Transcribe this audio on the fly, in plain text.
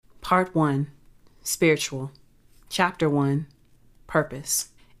Part 1, Spiritual. Chapter 1, Purpose.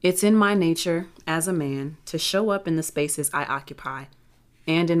 It's in my nature as a man to show up in the spaces I occupy,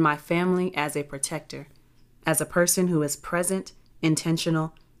 and in my family as a protector, as a person who is present,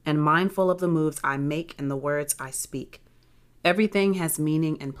 intentional, and mindful of the moves I make and the words I speak. Everything has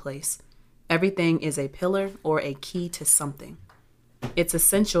meaning and place. Everything is a pillar or a key to something. It's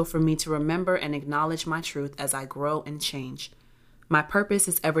essential for me to remember and acknowledge my truth as I grow and change. My purpose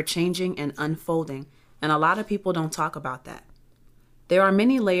is ever-changing and unfolding, and a lot of people don't talk about that. There are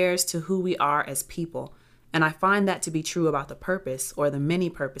many layers to who we are as people, and I find that to be true about the purpose or the many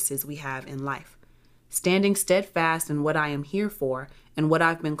purposes we have in life. Standing steadfast in what I am here for and what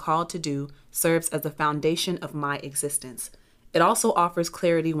I've been called to do serves as the foundation of my existence. It also offers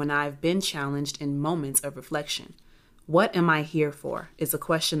clarity when I've been challenged in moments of reflection. What am I here for is a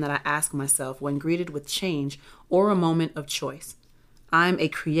question that I ask myself when greeted with change or a moment of choice. I'm a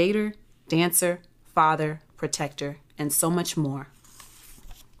creator, dancer, father, protector, and so much more.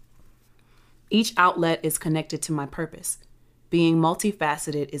 Each outlet is connected to my purpose. Being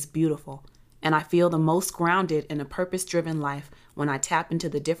multifaceted is beautiful, and I feel the most grounded in a purpose-driven life when I tap into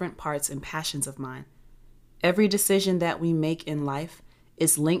the different parts and passions of mine. Every decision that we make in life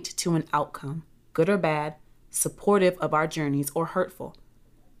is linked to an outcome, good or bad, supportive of our journeys or hurtful.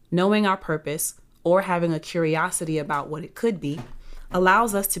 Knowing our purpose, or having a curiosity about what it could be,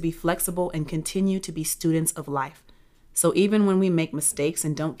 allows us to be flexible and continue to be students of life. So even when we make mistakes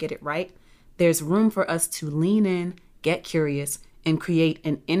and don't get it right, there's room for us to lean in, get curious, and create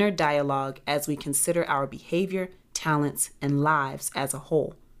an inner dialogue as we consider our behavior, talents, and lives as a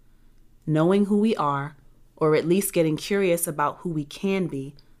whole. Knowing who we are, or at least getting curious about who we can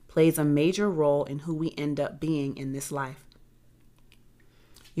be, plays a major role in who we end up being in this life.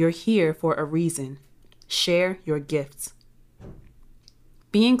 You're here for a reason. Share your gifts.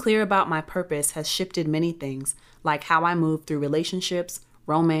 Being clear about my purpose has shifted many things, like how I move through relationships,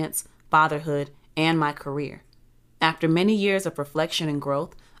 romance, fatherhood, and my career. After many years of reflection and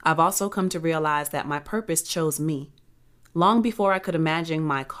growth, I've also come to realize that my purpose chose me. Long before I could imagine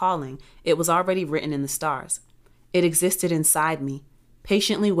my calling, it was already written in the stars. It existed inside me,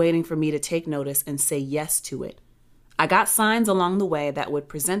 patiently waiting for me to take notice and say yes to it. I got signs along the way that would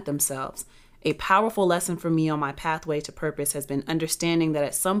present themselves. A powerful lesson for me on my pathway to purpose has been understanding that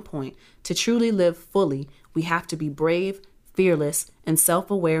at some point, to truly live fully, we have to be brave, fearless, and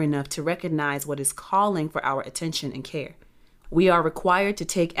self-aware enough to recognize what is calling for our attention and care. We are required to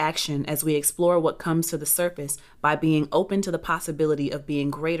take action as we explore what comes to the surface by being open to the possibility of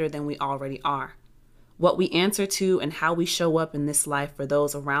being greater than we already are. What we answer to and how we show up in this life for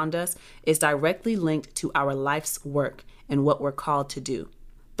those around us is directly linked to our life's work and what we're called to do.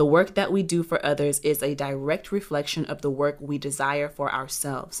 The work that we do for others is a direct reflection of the work we desire for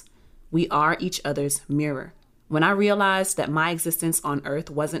ourselves. We are each other's mirror. When I realized that my existence on earth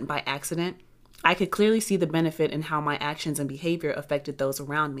wasn't by accident, I could clearly see the benefit in how my actions and behavior affected those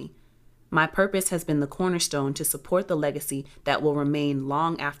around me. My purpose has been the cornerstone to support the legacy that will remain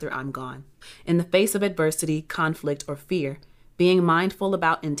long after I'm gone. In the face of adversity, conflict, or fear, being mindful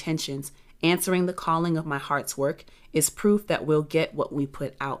about intentions, answering the calling of my heart's work is proof that we'll get what we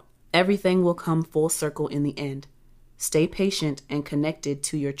put out. Everything will come full circle in the end. Stay patient and connected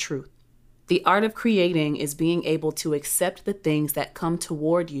to your truth. The art of creating is being able to accept the things that come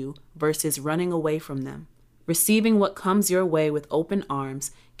toward you versus running away from them. Receiving what comes your way with open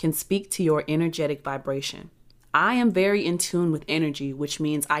arms can speak to your energetic vibration. I am very in tune with energy, which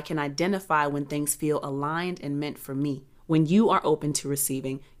means I can identify when things feel aligned and meant for me. When you are open to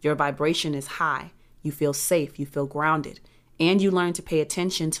receiving, your vibration is high. You feel safe, you feel grounded, and you learn to pay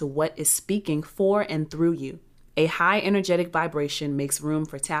attention to what is speaking for and through you. A high energetic vibration makes room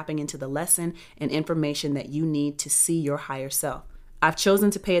for tapping into the lesson and information that you need to see your higher self. I've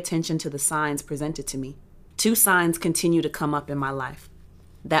chosen to pay attention to the signs presented to me. 2 signs continue to come up in my life.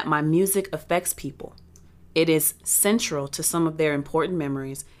 That my music affects people. It is central to some of their important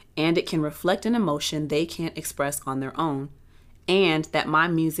memories, and it can reflect an emotion they can't express on their own, and that my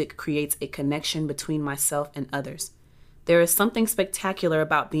music creates a connection between myself and others. There is something spectacular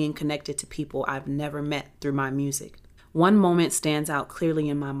about being connected to people I've never met through my music. One moment stands out clearly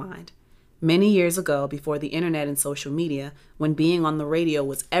in my mind. Many years ago, before the internet and social media, when being on the radio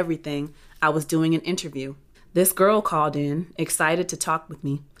was everything, I was doing an interview. This girl called in, excited to talk with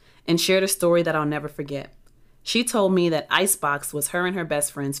me, and shared a story that I'll never forget. She told me that Icebox was her and her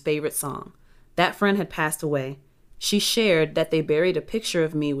best friend's favorite song. That friend had passed away. She shared that they buried a picture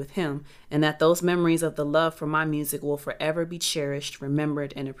of me with him and that those memories of the love for my music will forever be cherished,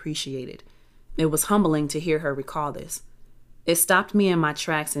 remembered, and appreciated. It was humbling to hear her recall this. It stopped me in my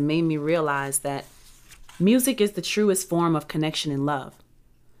tracks and made me realize that music is the truest form of connection and love.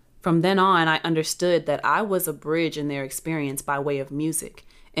 From then on, I understood that I was a bridge in their experience by way of music,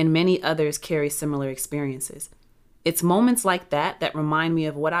 and many others carry similar experiences. It's moments like that that remind me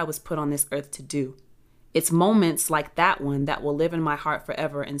of what I was put on this earth to do. It's moments like that one that will live in my heart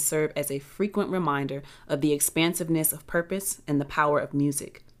forever and serve as a frequent reminder of the expansiveness of purpose and the power of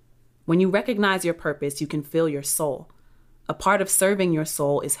music. When you recognize your purpose, you can feel your soul. A part of serving your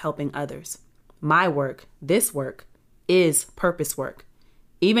soul is helping others. My work, this work, is purpose work.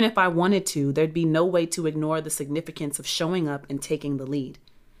 Even if I wanted to, there'd be no way to ignore the significance of showing up and taking the lead.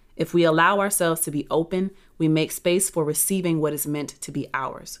 If we allow ourselves to be open, we make space for receiving what is meant to be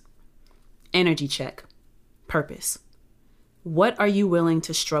ours. Energy check. Purpose. What are you willing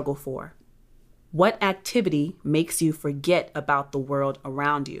to struggle for? What activity makes you forget about the world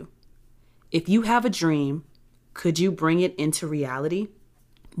around you? If you have a dream, could you bring it into reality?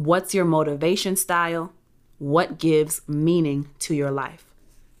 What's your motivation style? What gives meaning to your life?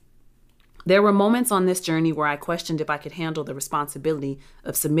 There were moments on this journey where I questioned if I could handle the responsibility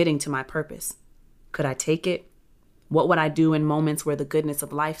of submitting to my purpose. Could I take it? What would I do in moments where the goodness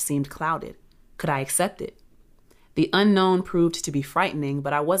of life seemed clouded? Could I accept it? The unknown proved to be frightening,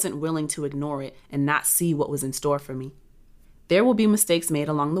 but I wasn't willing to ignore it and not see what was in store for me. There will be mistakes made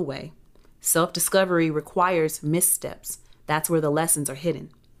along the way. Self-discovery requires missteps. That's where the lessons are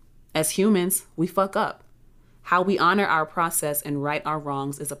hidden. As humans, we fuck up. How we honor our process and right our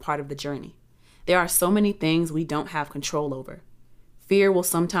wrongs is a part of the journey. There are so many things we don't have control over. Fear will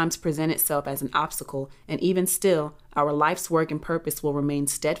sometimes present itself as an obstacle, and even still, our life's work and purpose will remain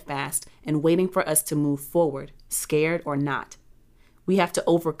steadfast and waiting for us to move forward, scared or not. We have to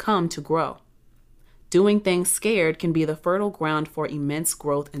overcome to grow. Doing things scared can be the fertile ground for immense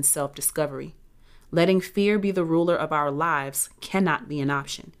growth and self-discovery. Letting fear be the ruler of our lives cannot be an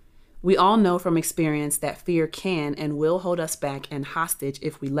option. We all know from experience that fear can and will hold us back and hostage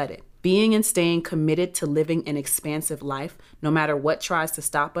if we let it. Being and staying committed to living an expansive life, no matter what tries to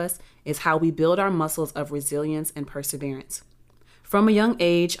stop us, is how we build our muscles of resilience and perseverance. From a young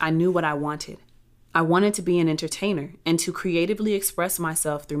age, I knew what I wanted. I wanted to be an entertainer and to creatively express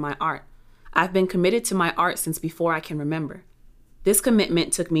myself through my art. I've been committed to my art since before I can remember. This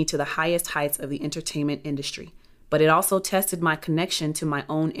commitment took me to the highest heights of the entertainment industry. But it also tested my connection to my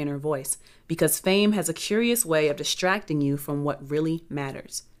own inner voice, because fame has a curious way of distracting you from what really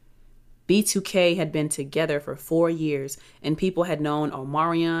matters. B2K had been together for 4 years, and people had known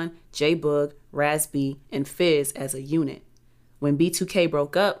Omarion, J-Boog, Raz B, and Fizz as a unit. When B2K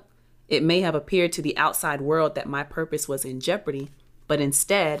broke up, it may have appeared to the outside world that my purpose was in jeopardy, but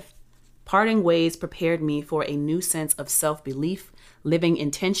instead, parting ways prepared me for a new sense of self-belief, living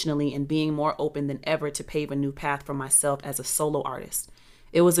intentionally and being more open than ever to pave a new path for myself as a solo artist.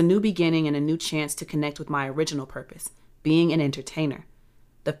 It was a new beginning and a new chance to connect with my original purpose, being an entertainer.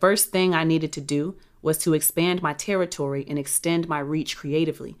 The first thing I needed to do was to expand my territory and extend my reach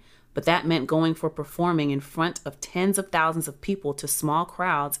creatively, but that meant going for performing in front of tens of thousands of people to small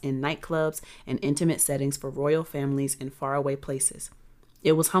crowds in nightclubs and intimate settings for royal families in faraway places.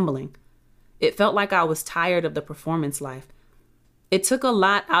 It was humbling. It felt like I was tired of the performance life. It took a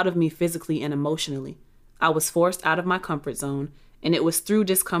lot out of me physically and emotionally. I was forced out of my comfort zone, and it was through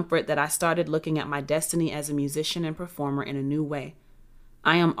discomfort that I started looking at my destiny as a musician and performer in a new way.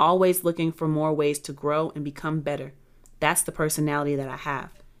 I am always looking for more ways to grow and become better. That's the personality that I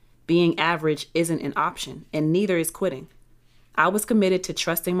have. Being average isn't an option, and neither is quitting. I was committed to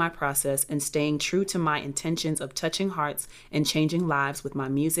trusting my process and staying true to my intentions of touching hearts and changing lives with my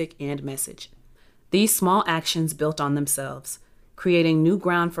music and message. These small actions built on themselves, creating new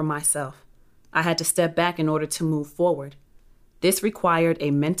ground for myself. I had to step back in order to move forward. This required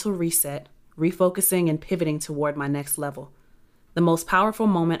a mental reset, refocusing and pivoting toward my next level. The most powerful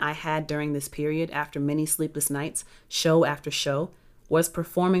moment I had during this period, after many sleepless nights, show after show, was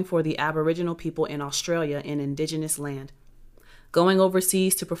performing for the Aboriginal people in Australia in Indigenous land. Going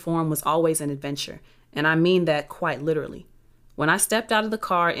overseas to perform was always an adventure, and I mean that quite literally. When I stepped out of the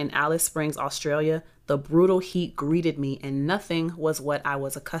car in Alice Springs, Australia, the brutal heat greeted me, and nothing was what I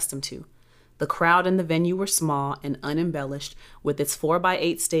was accustomed to. The crowd in the venue were small and unembellished, with its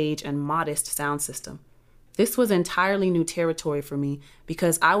 4x8 stage and modest sound system. This was entirely new territory for me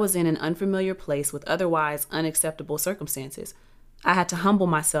because I was in an unfamiliar place with otherwise unacceptable circumstances. I had to humble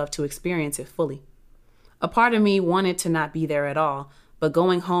myself to experience it fully. A part of me wanted to not be there at all, but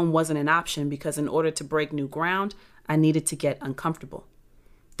going home wasn't an option because in order to break new ground, I needed to get uncomfortable.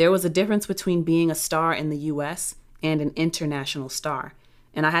 There was a difference between being a star in the US and an international star,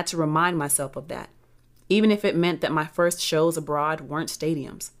 and I had to remind myself of that. even if it meant that my first shows abroad weren't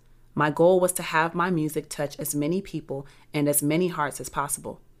stadiums. My goal was to have my music touch as many people and as many hearts as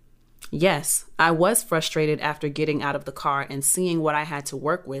possible. Yes, I was frustrated after getting out of the car and seeing what I had to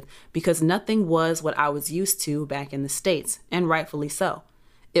work with because nothing was what I was used to back in the States, and rightfully so.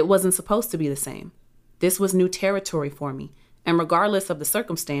 It wasn't supposed to be the same. This was new territory for me, and regardless of the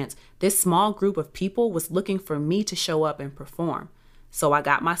circumstance, this small group of people was looking for me to show up and perform. So I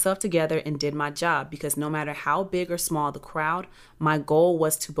got myself together and did my job because no matter how big or small the crowd, my goal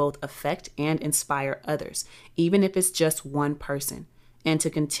was to both affect and inspire others, even if it's just one person, and to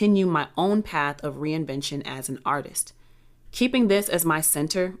continue my own path of reinvention as an artist. Keeping this as my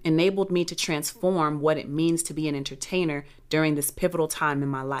center enabled me to transform what it means to be an entertainer during this pivotal time in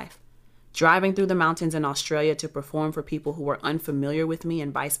my life. Driving through the mountains in Australia to perform for people who were unfamiliar with me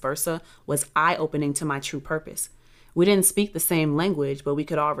and vice versa was eye-opening to my true purpose. We didn't speak the same language, but we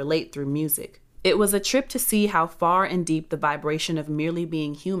could all relate through music. It was a trip to see how far and deep the vibration of merely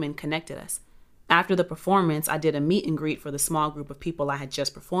being human connected us. After the performance, I did a meet and greet for the small group of people I had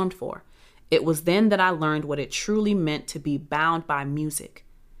just performed for. It was then that I learned what it truly meant to be bound by music.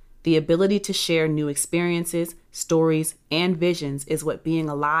 The ability to share new experiences, stories, and visions is what being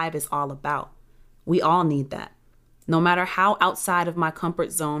alive is all about. We all need that. No matter how outside of my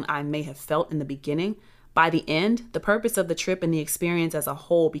comfort zone I may have felt in the beginning, by the end, the purpose of the trip and the experience as a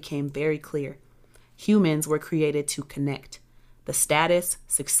whole became very clear. Humans were created to connect. The status,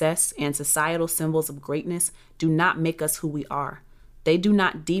 success, and societal symbols of greatness do not make us who we are. They do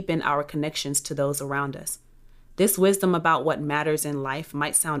not deepen our connections to those around us. This wisdom about what matters in life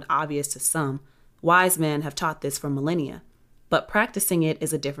might sound obvious to some. Wise men have taught this for millennia, but practicing it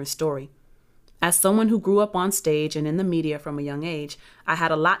is a different story. As someone who grew up on stage and in the media from a young age, I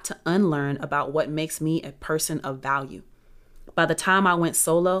had a lot to unlearn about what makes me a person of value. By the time I went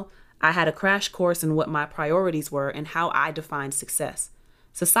solo, I had a crash course in what my priorities were and how I defined success.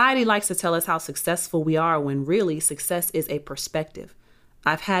 Society likes to tell us how successful we are when really success is a perspective.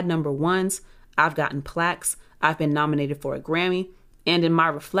 I've had number ones, I've gotten plaques, I've been nominated for a Grammy, and in my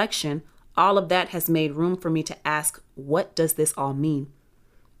reflection, all of that has made room for me to ask, what does this all mean?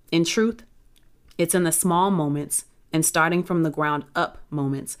 In truth, it's in the small moments and starting from the ground up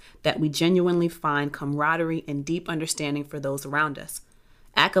moments that we genuinely find camaraderie and deep understanding for those around us.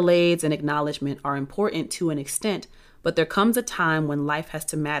 Accolades and acknowledgement are important to an extent, but there comes a time when life has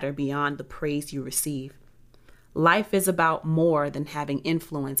to matter beyond the praise you receive. Life is about more than having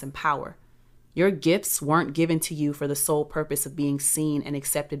influence and power. Your gifts weren't given to you for the sole purpose of being seen and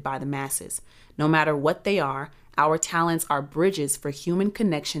accepted by the masses. No matter what they are, our talents are bridges for human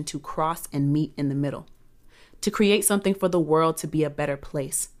connection to cross and meet in the middle, to create something for the world to be a better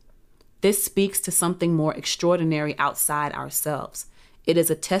place. This speaks to something more extraordinary outside ourselves. It is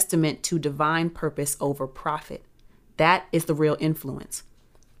a testament to divine purpose over profit. That is the real influence.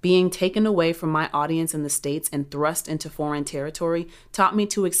 Being taken away from my audience in the States and thrust into foreign territory taught me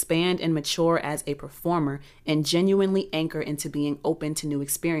to expand and mature as a performer and genuinely anchor into being open to new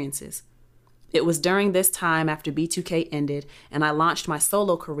experiences. It was during this time after B2K ended and I launched my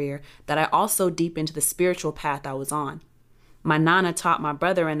solo career that I also deepened the spiritual path I was on. My Nana taught my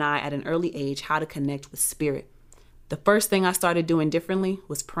brother and I at an early age how to connect with spirit. The first thing I started doing differently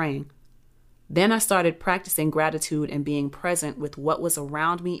was praying. Then I started practicing gratitude and being present with what was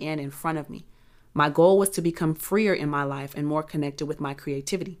around me and in front of me. My goal was to become freer in my life and more connected with my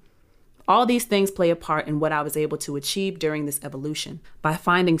creativity. All these things play a part in what I was able to achieve during this evolution. By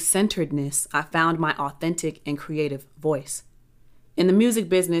finding centeredness, I found my authentic and creative voice. In the music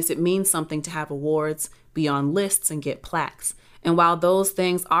business, it means something to have awards, be on lists, and get plaques. And while those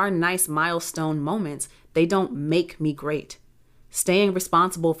things are nice milestone moments, they don't make me great. Staying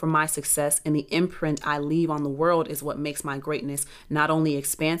responsible for my success and the imprint I leave on the world is what makes my greatness not only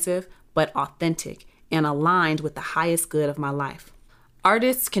expansive, but authentic and aligned with the highest good of my life.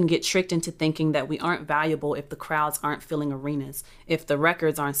 Artists can get tricked into thinking that we aren't valuable if the crowds aren't filling arenas, if the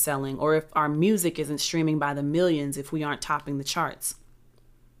records aren't selling, or if our music isn't streaming by the millions if we aren't topping the charts.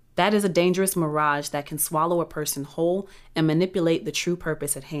 That is a dangerous mirage that can swallow a person whole and manipulate the true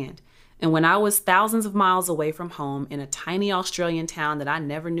purpose at hand. And when I was thousands of miles away from home in a tiny Australian town that I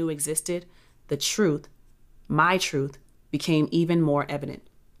never knew existed, the truth, my truth, became even more evident.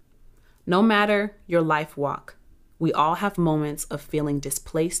 No matter your life walk, we all have moments of feeling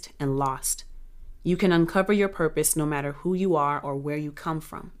displaced and lost. You can uncover your purpose no matter who you are or where you come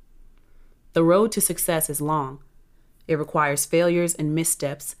from. The road to success is long. It requires failures and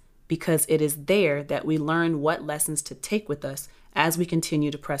missteps because it is there that we learn what lessons to take with us as we continue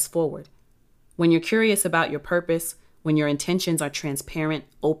to press forward. When you're curious about your purpose, when your intentions are transparent,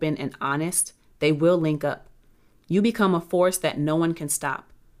 open, and honest, They will link up. You become a force that no one can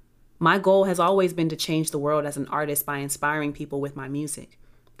stop. My goal has always been to change the world as an artist by inspiring people with my music.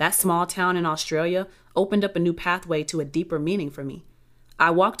 That small town in Australia opened up a new pathway to a deeper meaning for me.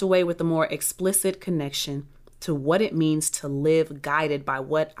 I walked away with a more explicit connection to what it means to live guided by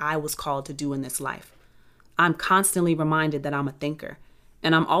what I was called to do in this life. I'm constantly reminded that I'm a thinker,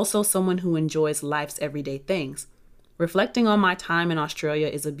 and I'm also someone who enjoys life's everyday things. Reflecting on my time in Australia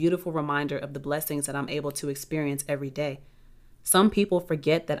is a beautiful reminder of the blessings that I'm able to experience every day. Some people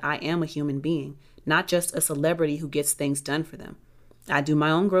forget that I am a human being, not just a celebrity who gets things done for them. I do my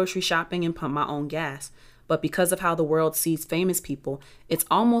own grocery shopping and pump my own gas, but because of how the world sees famous people, it's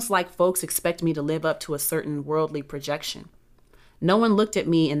almost like folks expect me to live up to a certain worldly projection. No one looked at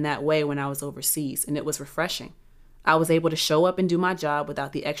me in that way when I was overseas, and it was refreshing. I was able to show up and do my job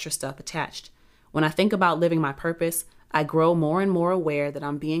without the extra stuff attached. When I think about living my purpose, I grow more and more aware that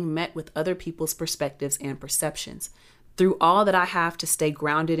I'm being met with other people's perspectives and perceptions. Through all that I have to stay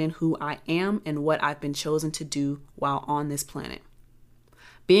grounded in who I am and what I've been chosen to do while on this planet.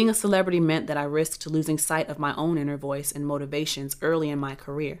 Being a celebrity meant that I risked losing sight of my own inner voice and motivations early in my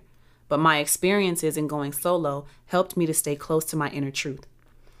career, but my experiences in going solo helped me to stay close to my inner truth.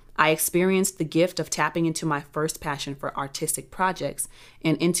 I experienced the gift of tapping into my first passion for artistic projects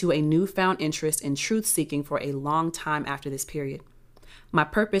and into a newfound interest in truth-seeking for a long time after this period. My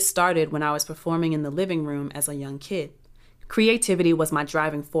purpose started when I was performing in the living room as a young kid. Creativity was my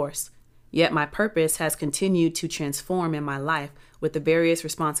driving force, yet my purpose has continued to transform in my life with the various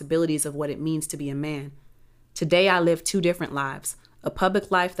responsibilities of what it means to be a man. Today I live two different lives, a public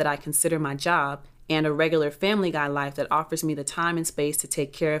life that I consider my job and a regular family guy life that offers me the time and space to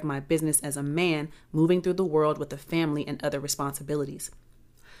take care of my business as a man moving through the world with a family and other responsibilities.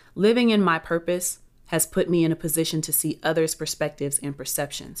 Living in my purpose has put me in a position to see others' perspectives and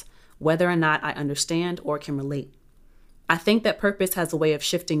perceptions, whether or not I understand or can relate. I think that purpose has a way of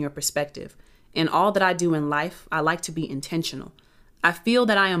shifting your perspective. In all that I do in life, I like to be intentional. I feel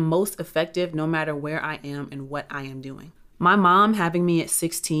that I am most effective no matter where I am and what I am doing. My mom, having me at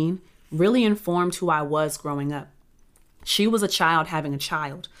 16, really informed who I was growing up. She was a child having a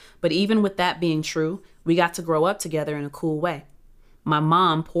child, but even with that being true, we got to grow up together in a cool way. My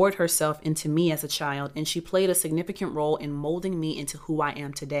mom poured herself into me as a child, and she played a significant role in molding me into who I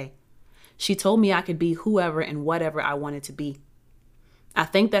am today. She told me I could be whoever and whatever I wanted to be. I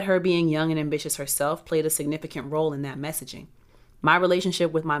think that her being young and ambitious herself played a significant role in that messaging. My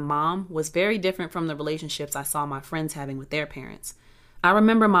relationship with my mom was very different from the relationships I saw my friends having with their parents. I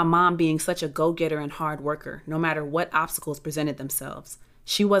remember my mom being such a go-getter and hard worker, no matter what obstacles presented themselves.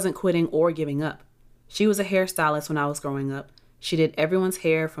 She wasn't quitting or giving up. She was a hairstylist when I was growing up. She did everyone's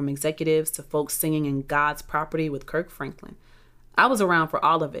hair, from executives to folks singing in God's Property with Kirk Franklin. I was around for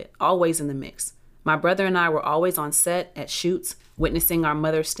all of it, always in the mix. My brother and I were always on set, at shoots, witnessing our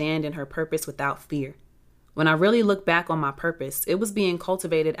mother stand in her purpose without fear. When I really look back on my purpose, it was being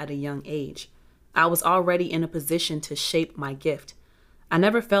cultivated at a young age. I was already in a position to shape my gift. I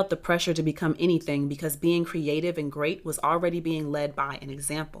never felt the pressure to become anything because being creative and great was already being led by an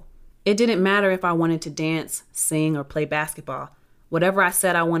example. It didn't matter if I wanted to dance, sing, or play basketball. Whatever I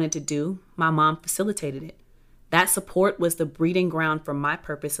said I wanted to do, my mom facilitated it. That support was the breeding ground for my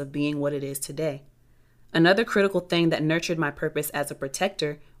purpose of being what it is today. Another critical thing that nurtured my purpose as a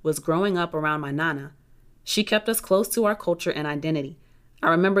protector was growing up around my nana. She kept us close to our culture and identity. I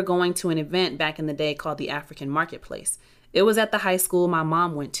remember going to an event back in the day called the African Marketplace. It was at the high school my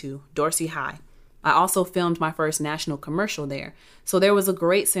mom went to, Dorsey High. I also filmed my first national commercial there, so there was a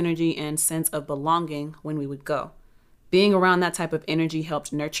great synergy and sense of belonging when we would go. Being around that type of energy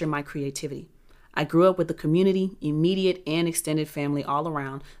helped nurture my creativity. I grew up with a community, immediate and extended family all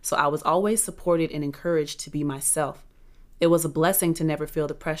around, so I was always supported and encouraged to be myself. It was a blessing to never feel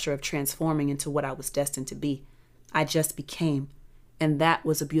the pressure of transforming into what I was destined to be. I just became, and that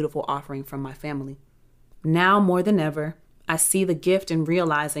was a beautiful offering from my family. Now more than ever, I see the gift in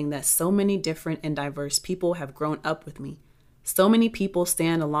realizing that so many different and diverse people have grown up with me. So many people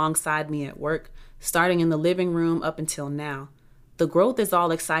stand alongside me at work, starting in the living room up until now. The growth is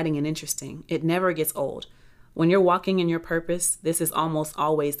all exciting and interesting. It never gets old. When you're walking in your purpose, this is almost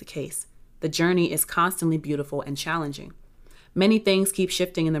always the case. The journey is constantly beautiful and challenging. Many things keep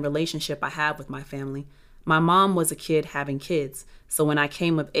shifting in the relationship I have with my family. My mom was a kid having kids, so when I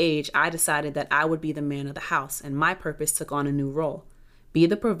came of age, I decided that I would be the man of the house, and my purpose took on a new role: be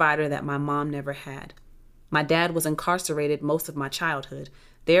the provider that my mom never had. My dad was incarcerated most of my childhood.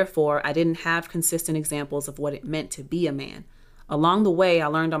 Therefore, I didn't have consistent examples of what it meant to be a man. Along the way, I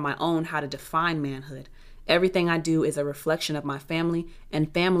learned on my own how to define manhood. Everything I do is a reflection of my family,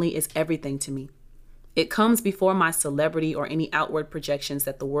 and family is everything to me. It comes before my celebrity or any outward projections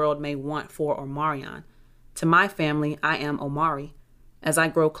that the world may want for Omarion. To my family, I am Omari. As I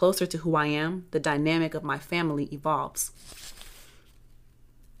grow closer to who I am, the dynamic of my family evolves.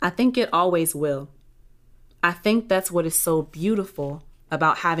 I think it always will. I think that's what is so beautiful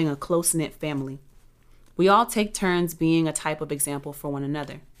about having a close-knit family. We all take turns being a type of example for one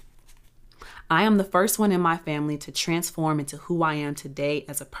another. I am the first one in my family to transform into who I am today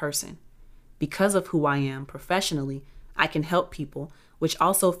as a person. Because of who I am professionally, I can help people, which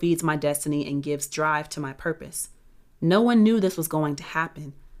also feeds my destiny and gives drive to my purpose. No one knew this was going to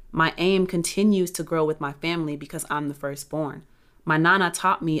happen. My aim continues to grow with my family because I'm the firstborn. My Nana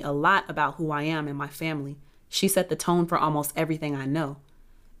taught me a lot about who I am and my family. She set the tone for almost everything I know.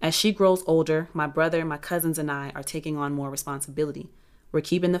 As she grows older, my brother, my cousins, and I are taking on more responsibility. We're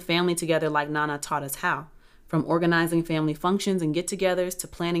keeping the family together like Nana taught us how. From organizing family functions and get-togethers to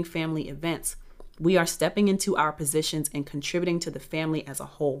planning family events, we are stepping into our positions and contributing to the family as a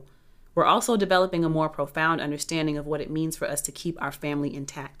whole. We're also developing a more profound understanding of what it means for us to keep our family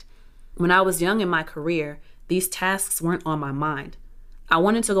intact. When I was young in my career, these tasks weren't on my mind. I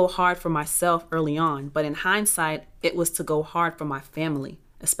wanted to go hard for myself early on, but in hindsight, it was to go hard for my family,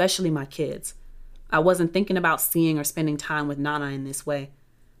 especially my kids. I wasn't thinking about seeing or spending time with Nana in this way.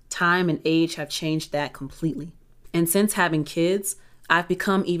 Time and age have changed that completely. And since having kids, I've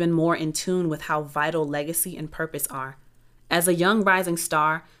become even more in tune with how vital legacy and purpose are. As a young rising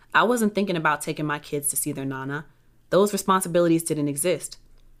star, I wasn't thinking about taking my kids to see their Nana. Those responsibilities didn't exist.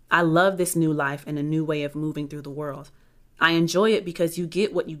 I love this new life and a new way of moving through the world. I enjoy it because you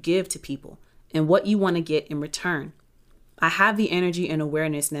get what you give to people and what you want to get in return. I have the energy and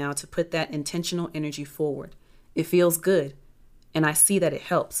awareness now to put that intentional energy forward. It feels good, and I see that it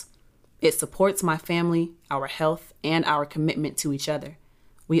helps. It supports my family, our health, and our commitment to each other.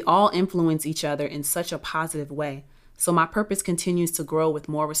 We all influence each other in such a positive way, so my purpose continues to grow with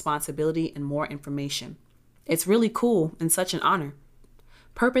more responsibility and more information. It's really cool and such an honor.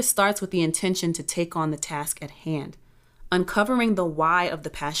 Purpose starts with the intention to take on the task at hand. Uncovering the why of the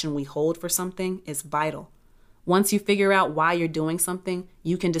passion we hold for something is vital. Once you figure out why you're doing something,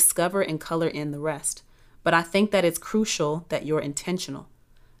 you can discover and color in the rest. But I think that it's crucial that you're intentional.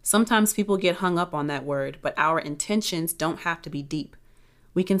 Sometimes people get hung up on that word, but our intentions don't have to be deep.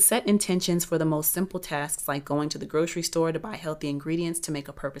 We can set intentions for the most simple tasks like going to the grocery store to buy healthy ingredients to make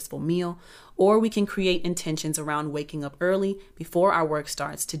a purposeful meal, or we can create intentions around waking up early before our work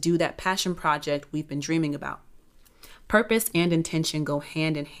starts to do that passion project we've been dreaming about. Purpose and intention go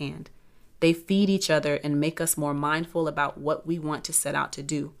hand in hand. They feed each other and make us more mindful about what we want to set out to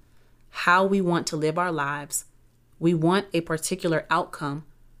do, how we want to live our lives. We want a particular outcome,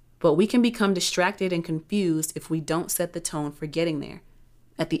 but we can become distracted and confused if we don't set the tone for getting there.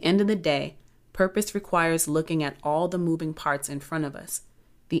 At the end of the day, purpose requires looking at all the moving parts in front of us.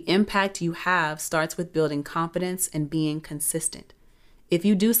 The impact you have starts with building confidence and being consistent. If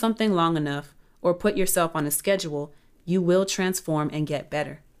you do something long enough or put yourself on a schedule, you will transform and get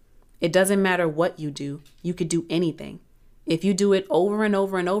better. It doesn't matter what you do. You could do anything. If you do it over and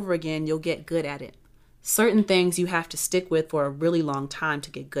over and over again, you'll get good at it. Certain things you have to stick with for a really long time to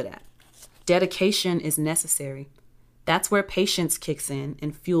get good at. Dedication is necessary. That's where patience kicks in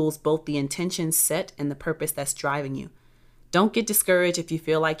and fuels both the intention set and the purpose that's driving you. Don't get discouraged if you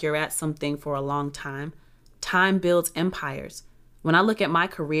feel like you're at something for a long time. Time builds empires. When I look at my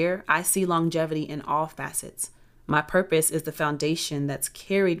career, I see longevity in all facets. My purpose is the foundation that's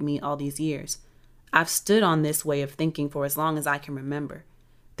carried me all these years. I've stood on this way of thinking for as long as I can remember.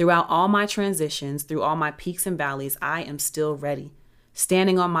 Throughout all my transitions, through all my peaks and valleys, I am still ready,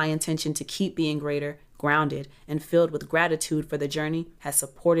 standing on my intention to keep being greater, grounded, and filled with gratitude for the journey has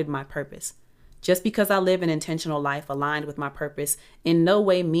supported my purpose. Just because I live an intentional life aligned with my purpose in no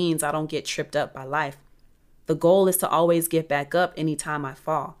way means I don't get tripped up by life. The goal is to always get back up anytime I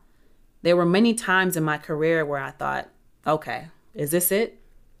fall. There were many times in my career where I thought, okay, is this it?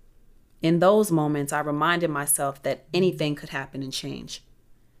 In those moments, I reminded myself that anything could happen and change.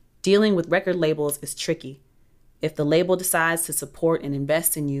 Dealing with record labels is tricky. If the label decides to support and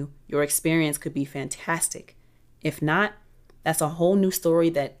invest in you, your experience could be fantastic. If not, that's a whole new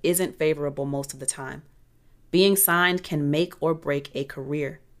story that isn't favorable most of the time. Being signed can make or break a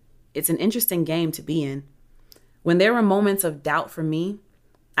career. It's an interesting game to be in. When there were moments of doubt for me,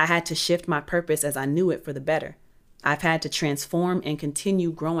 I had to shift my purpose as I knew it for the better. I've had to transform and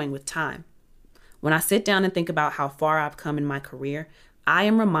continue growing with time. When I sit down and think about how far I've come in my career, I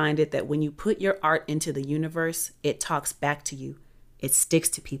am reminded that when you put your art into the universe, it talks back to you. It sticks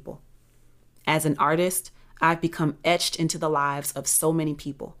to people. As an artist, I've become etched into the lives of so many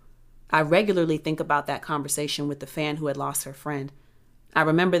people. I regularly think about that conversation with the fan who had lost her friend. I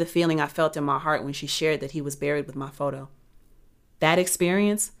remember the feeling I felt in my heart when she shared that he was buried with my photo. That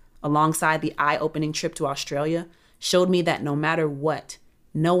experience, alongside the eye-opening trip to Australia, showed me that no matter what,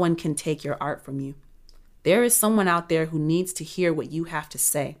 no one can take your art from you. There is someone out there who needs to hear what you have to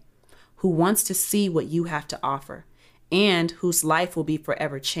say, who wants to see what you have to offer, and whose life will be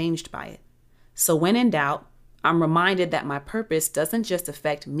forever changed by it. So when in doubt, I'm reminded that my purpose doesn't just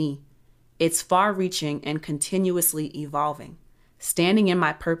affect me. It's far-reaching and continuously evolving. Standing in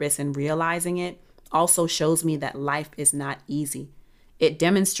my purpose and realizing it also shows me that life is not easy. It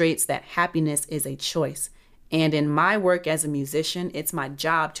demonstrates that happiness is a choice. And in my work as a musician, it's my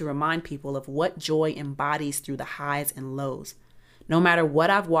job to remind people of what joy embodies through the highs and lows. No matter what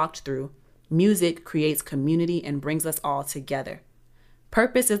I've walked through, music creates community and brings us all together.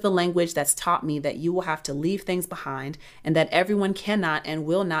 Purpose is the language that's taught me that you will have to leave things behind and that everyone cannot and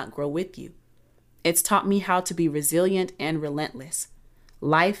will not grow with you. It's taught me how to be resilient and relentless.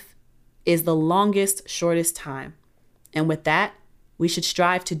 Life is the longest, shortest time. And with that, we should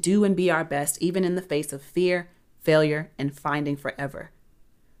strive to do and be our best, even in the face of fear, failure, and finding forever.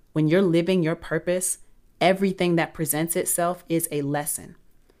 When you're living your purpose, everything that presents itself is a lesson.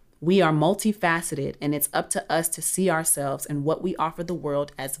 We are multifaceted, and it's up to us to see ourselves and what we offer the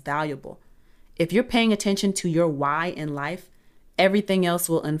world as valuable. If you're paying attention to your why in life, everything else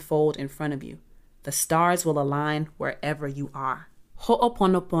will unfold in front of you. The stars will align wherever you are.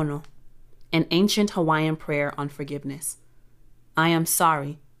 Ho'oponopono, an ancient Hawaiian prayer on forgiveness. I am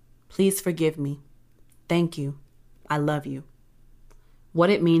sorry. Please forgive me. Thank you. I love you. What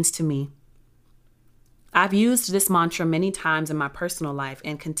it means to me. I've used this mantra many times in my personal life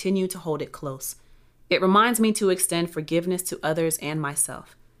and continue to hold it close. It reminds me to extend forgiveness to others and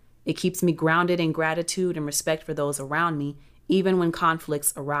myself. It keeps me grounded in gratitude and respect for those around me, even when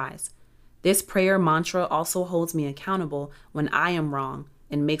conflicts arise. This prayer mantra also holds me accountable when I am wrong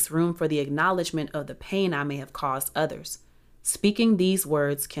and makes room for the acknowledgement of the pain I may have caused others. Speaking these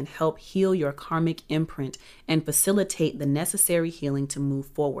words can help heal your karmic imprint and facilitate the necessary healing to move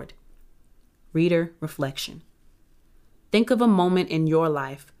forward. Reader reflection. Think of a moment in your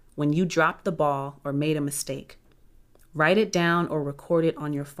life when you dropped the ball or made a mistake. Write it down or record it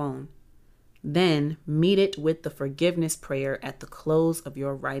on your phone. Then meet it with the forgiveness prayer at the close of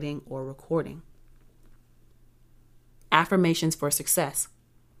your writing or recording. Affirmations for success.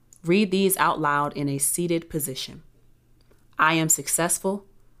 Read these out loud in a seated position. I am successful.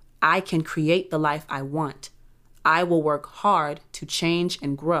 I can create the life I want. I will work hard to change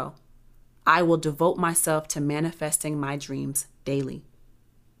and grow. I will devote myself to manifesting my dreams daily.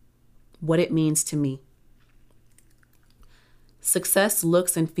 What it means to me. Success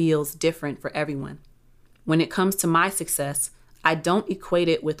looks and feels different for everyone. When it comes to my success, I don't equate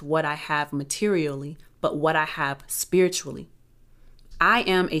it with what I have materially, but what I have spiritually. I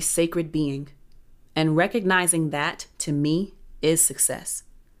am a sacred being, and recognizing that, to me, is success.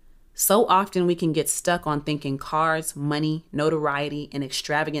 So often we can get stuck on thinking cars, money, notoriety, and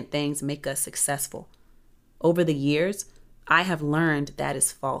extravagant things make us successful. Over the years, I have learned that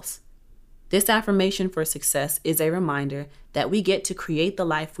is false. This affirmation for success is a reminder that we get to create the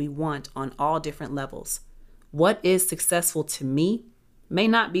life we want on all different levels. What is successful to me may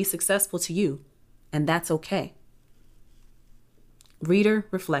not be successful to you, and that's okay. Reader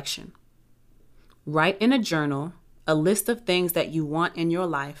reflection. Write in a journal a list of things that you want in your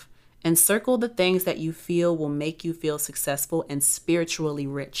life and circle the things that you feel will make you feel successful and spiritually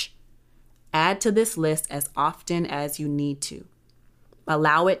rich. Add to this list as often as you need to.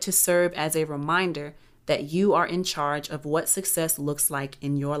 Allow it to serve as a reminder that you are in charge of what success looks like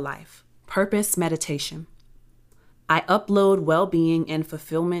in your life. Purpose meditation. I upload well-being and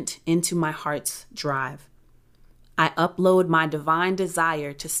fulfillment into my heart's drive. I upload my divine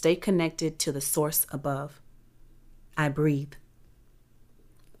desire to stay connected to the source above. I breathe.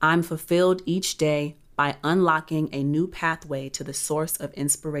 I'm fulfilled each day by unlocking a new pathway to the source of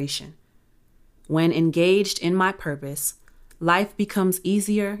inspiration. When engaged in my purpose, life becomes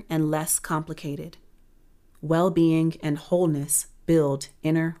easier and less complicated. Well-being and wholeness build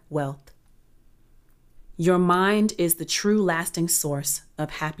inner wealth. Your mind is the true lasting source of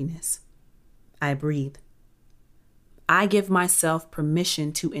happiness. I breathe. I give myself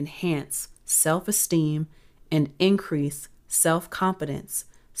permission to enhance self-esteem and increase self-confidence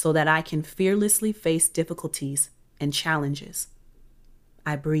so that I can fearlessly face difficulties and challenges.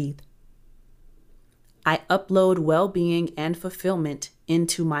 I breathe. I upload well-being and fulfillment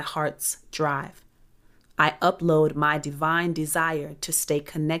into my heart's drive. I upload my divine desire to stay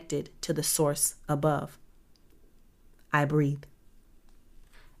connected to the source above. I breathe.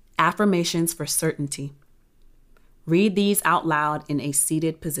 Affirmations for certainty. Read these out loud in a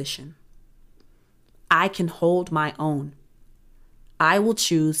seated position. I can hold my own. I will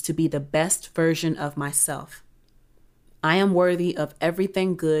choose to be the best version of myself. I am worthy of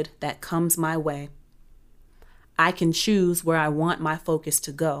everything good that comes my way. I can choose where I want my focus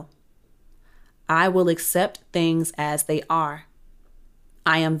to go. I will accept things as they are.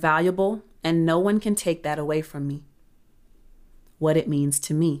 I am valuable, and no one can take that away from me. What it means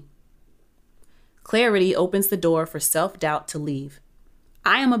to me. Clarity opens the door for self-doubt to leave.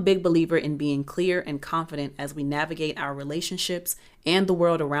 I am a big believer in being clear and confident as we navigate our relationships and the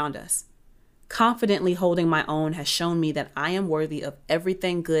world around us. Confidently holding my own has shown me that I am worthy of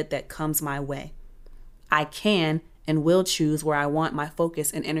everything good that comes my way. I can and will choose where I want my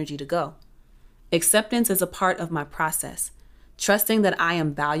focus and energy to go. Acceptance is a part of my process. Trusting that I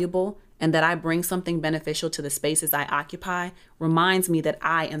am valuable and that I bring something beneficial to the spaces I occupy reminds me that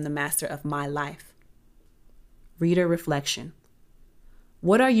I am the master of my life. Reader reflection.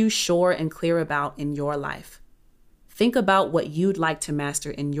 What are you sure and clear about in your life? Think about what you'd like to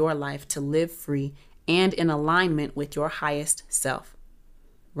master in your life to live free and in alignment with your highest self.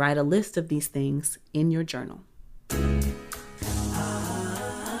 Write a list of these things in your journal.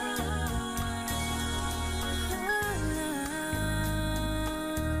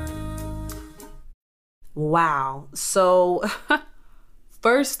 Wow. So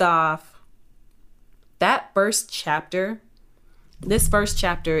first off, this first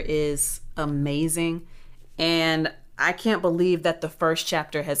chapter is amazing. And I can't believe that the first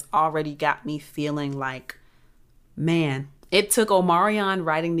chapter has already got me feeling like, man, it took Omarion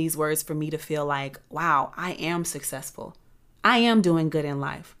writing these words for me to feel like, wow, I am successful. I am doing good in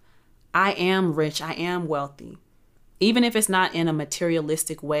life. I am rich. I am wealthy. Even if it's not in a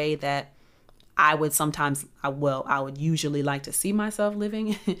materialistic way that I would usually like to see myself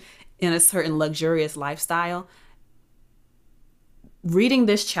living in a certain luxurious lifestyle. Reading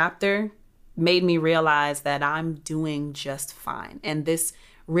this chapter made me realize that I'm doing just fine. And this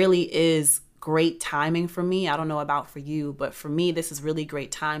really is great timing for me. I don't know about for you, but for me, this is really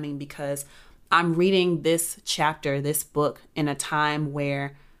great timing because I'm reading this chapter, this book, in a time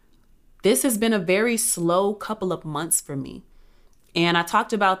where this has been a very slow couple of months for me. And I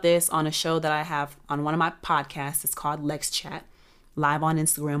talked about this on a show that I have on one of my podcasts. It's called Lex Chat, live on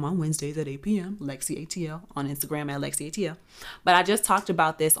Instagram on Wednesdays at 8 p.m. Lexi ATL on Instagram at Lexi ATL. But I just talked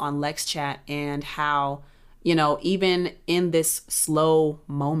about this on Lex Chat and how, even in this slow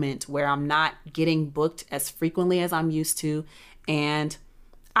moment where I'm not getting booked as frequently as I'm used to, and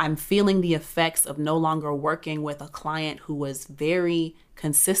I'm feeling the effects of no longer working with a client who was very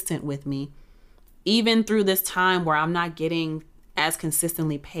consistent with me, even through this time where I'm not getting as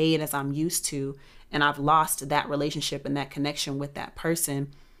consistently paid as I'm used to, and I've lost that relationship and that connection with that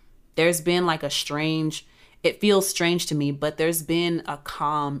person, there's been like it feels strange to me, but there's been a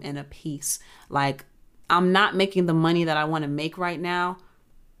calm and a peace. Like, I'm not making the money that I want to make right now,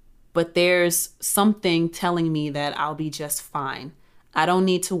 but there's something telling me that I'll be just fine. I don't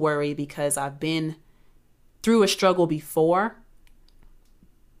need to worry because I've been through a struggle before.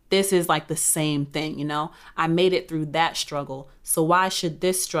 This is like the same thing, I made it through that struggle. So why should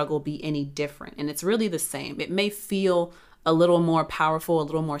this struggle be any different? And it's really the same. It may feel a little more powerful, a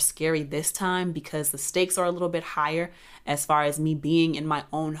little more scary this time because the stakes are a little bit higher as far as me being in my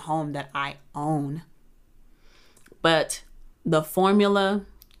own home that I own. But the formula,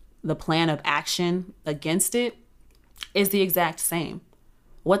 the plan of action against it is the exact same.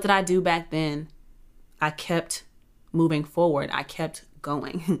 What did I do back then? I kept moving forward. I kept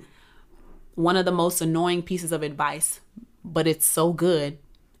going. One of the most annoying pieces of advice, but it's so good.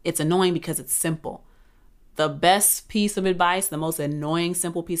 It's annoying because it's simple. The best piece of advice, the most annoying,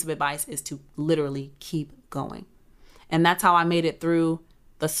 simple piece of advice is to literally keep going. And that's how I made it through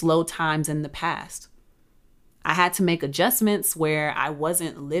the slow times in the past. I had to make adjustments where I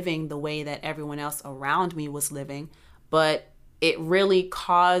wasn't living the way that everyone else around me was living, but it really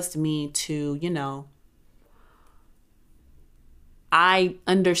caused me to, I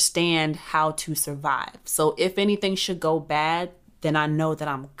understand how to survive. So if anything should go bad, then I know that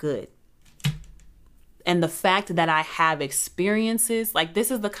I'm good. And the fact that I have experiences, like this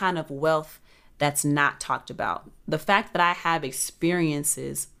is the kind of wealth that's not talked about. The fact that I have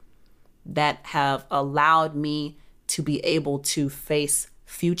experiences that have allowed me to be able to face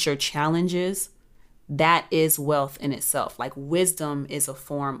future challenges, that is wealth in itself. Like wisdom is a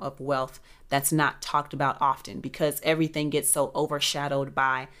form of wealth that's not talked about often because everything gets so overshadowed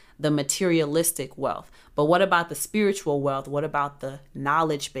by the materialistic wealth. But what about the spiritual wealth? What about the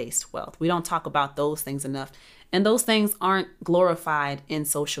knowledge-based wealth? We don't talk about those things enough. And those things aren't glorified in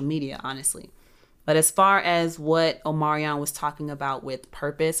social media, honestly. But as far as what Omarion was talking about with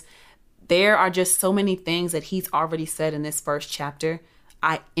purpose, there are just so many things that he's already said in this first chapter.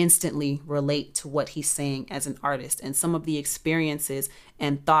 I instantly relate to what he's saying as an artist and some of the experiences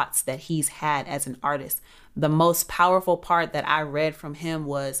and thoughts that he's had as an artist. The most powerful part that I read from him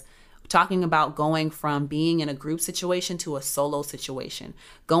was talking about going from being in a group situation to a solo situation,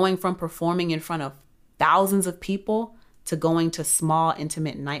 going from performing in front of thousands of people to going to small,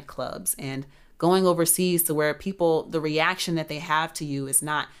 intimate nightclubs and going overseas to where people, the reaction that they have to you is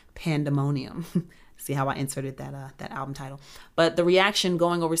not pandemonium. See how I inserted that album title. But the reaction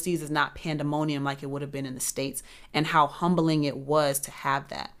going overseas is not pandemonium like it would have been in the States, and how humbling it was to have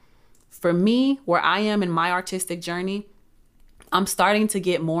that. For me, where I am in my artistic journey, I'm starting to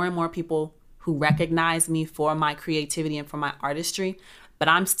get more and more people who recognize me for my creativity and for my artistry, but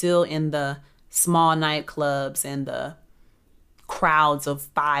I'm still in the small nightclubs and the crowds of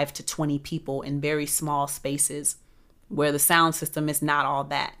 5 to 20 people in very small spaces where the sound system is not all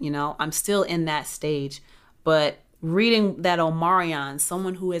that, you know. I'm still in that stage, but reading that Omarion,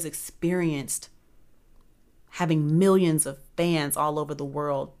 someone who has experienced having millions of fans all over the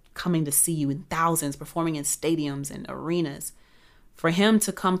world coming to see you in thousands, performing in stadiums and arenas, for him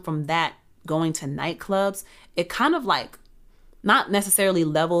to come from that going to nightclubs, it kind of like not necessarily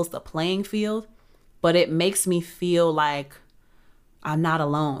levels the playing field, but it makes me feel like I'm not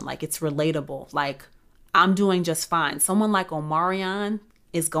alone. Like it's relatable. Like I'm doing just fine. Someone like Omarion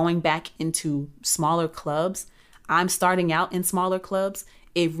is going back into smaller clubs. I'm starting out in smaller clubs.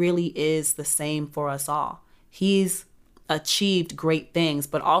 It really is the same for us all. He's achieved great things,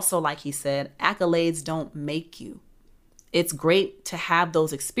 but also, like he said, accolades don't make you. It's great to have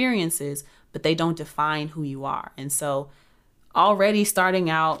those experiences, but they don't define who you are. And so already starting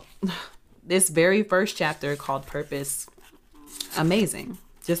out this very first chapter called Purpose, amazing,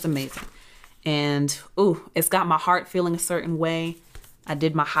 just amazing. And it's got my heart feeling a certain way. I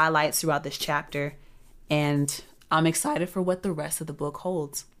did my highlights throughout this chapter, and I'm excited for what the rest of the book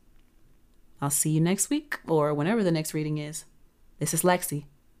holds. I'll see you next week or whenever the next reading is. This is Lexi.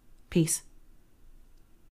 Peace.